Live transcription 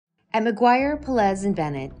At McGuire, Pelez, and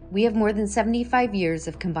Bennett, we have more than 75 years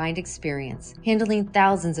of combined experience handling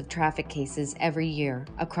thousands of traffic cases every year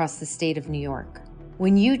across the state of New York.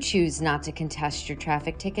 When you choose not to contest your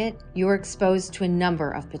traffic ticket, you are exposed to a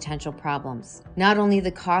number of potential problems. Not only the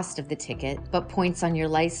cost of the ticket, but points on your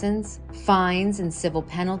license, fines and civil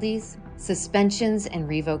penalties, suspensions and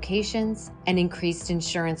revocations, and increased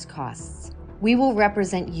insurance costs. We will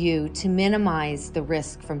represent you to minimize the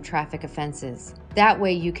risk from traffic offenses. That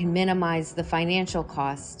way you can minimize the financial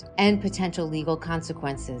cost and potential legal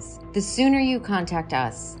consequences. The sooner you contact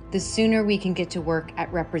us, the sooner we can get to work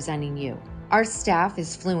at representing you. Our staff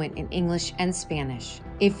is fluent in English and Spanish.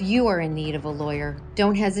 If you are in need of a lawyer,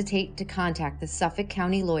 don't hesitate to contact the Suffolk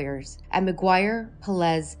County lawyers at McGuire,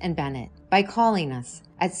 Pelez, and Bennett by calling us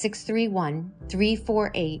at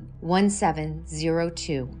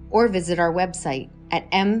 631-348-1702 or visit our website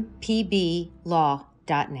at mpblaw.net.